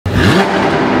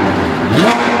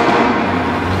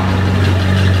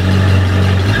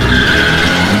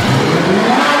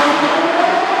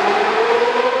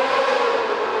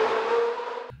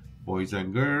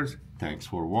Thanks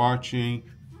for watching.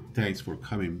 Thanks for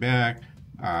coming back.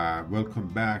 Welcome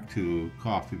back to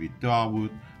Coffee with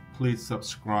Dawood. Please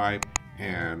subscribe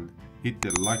and hit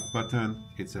the like button.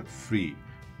 It's a free,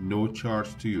 no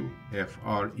charge to you,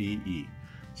 free.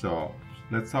 So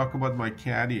let's talk about my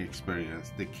caddy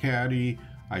experience. The caddy,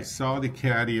 I saw the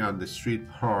caddy on the street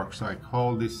park, so I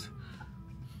called this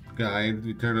guy.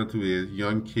 It turned out to be a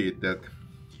young kid that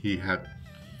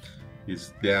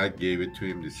his dad gave it to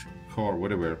him, this car,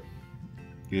 whatever.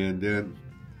 And then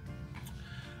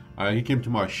he came to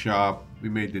my shop. We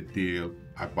made the deal.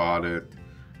 I bought it.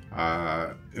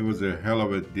 It was a hell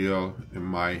of a deal in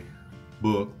my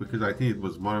book because I think it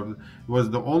was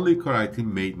the only car I think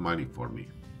made money for me.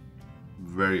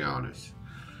 Very honest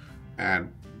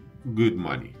and good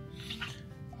money.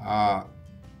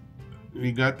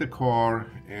 We got the car,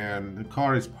 and the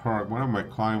car is parked. One of my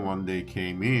clients one day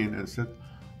came in and said,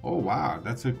 "Oh wow,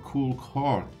 that's a cool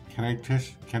car. Can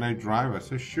I drive?" I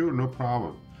said, "Sure, no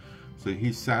problem." So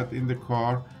he sat in the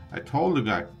car. I told the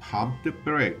guy, pump the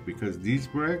brake, because these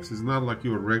brakes is not like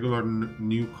your regular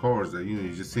new cars that you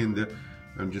just in there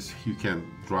and just you can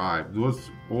drive.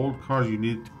 Those old cars, you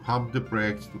need to pump the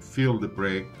brakes to feel the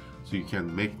brake so you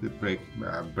can make the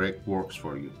brake works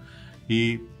for you.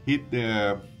 He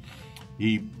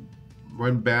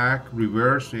went back,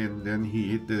 reversed, and then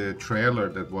he hit the trailer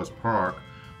that was parked.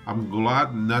 I'm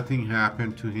glad nothing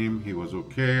happened to him. He was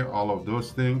okay, all of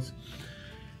those things.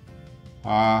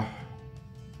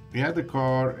 We had the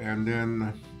car, and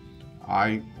then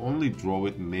I only drove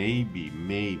it maybe,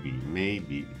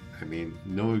 I mean,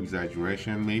 no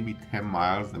exaggeration, maybe 10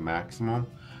 miles the maximum.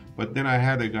 But then I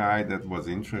had a guy that was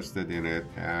interested in it,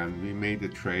 and we made a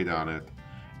trade on it.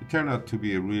 It turned out to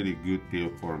be a really good deal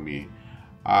for me.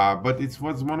 But it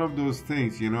was one of those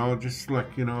things, you know, just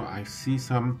like, you know, I see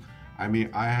some, I mean,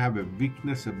 I have a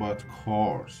weakness about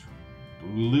cars.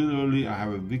 Literally, I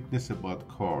have a weakness about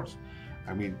cars.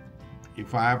 I mean,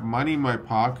 if I have money in my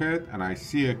pocket and I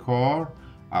see a car,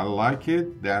 I like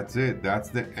it, that's it. That's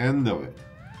the end of it.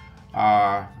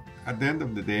 At the end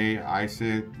of the day, I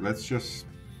said,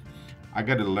 I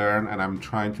got to learn, and I'm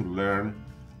trying to learn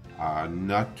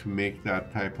not to make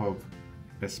that type of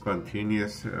a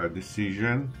spontaneous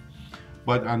decision.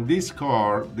 But on this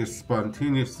car, the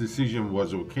spontaneous decision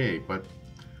was okay, but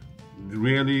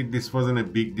really this wasn't a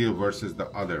big deal versus the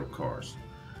other cars.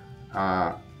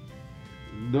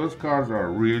 Those cars are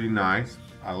really nice.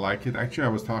 I like it. Actually, I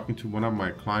was talking to one of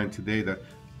my clients today that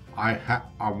I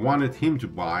wanted him to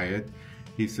buy it.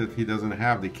 He said he doesn't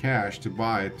have the cash to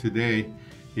buy it. Today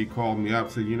he called me up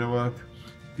and said, "You know what,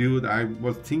 dude, I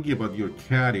was thinking about your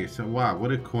caddy." I said, "Wow,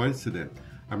 what a coincidence.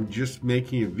 I'm just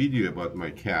making a video about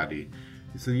my caddy."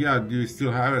 He said, "Yeah, do you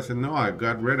still have it?" I said, "No, I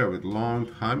got rid of it a long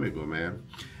time ago, man."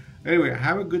 Anyway,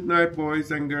 have a good night,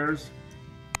 boys and girls.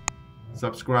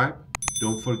 Subscribe.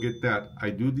 Don't forget that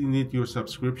I do need your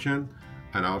subscription,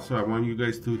 and also I want you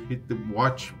guys to hit the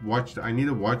watch. I need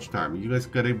a watch time. You guys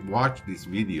gotta watch these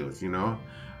videos, you know,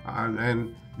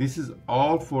 and this is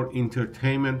all for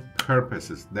entertainment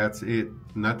purposes. That's it,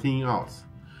 nothing else.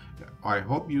 I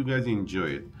hope you guys enjoy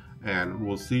it, and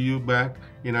we'll see you back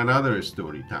in another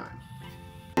story time.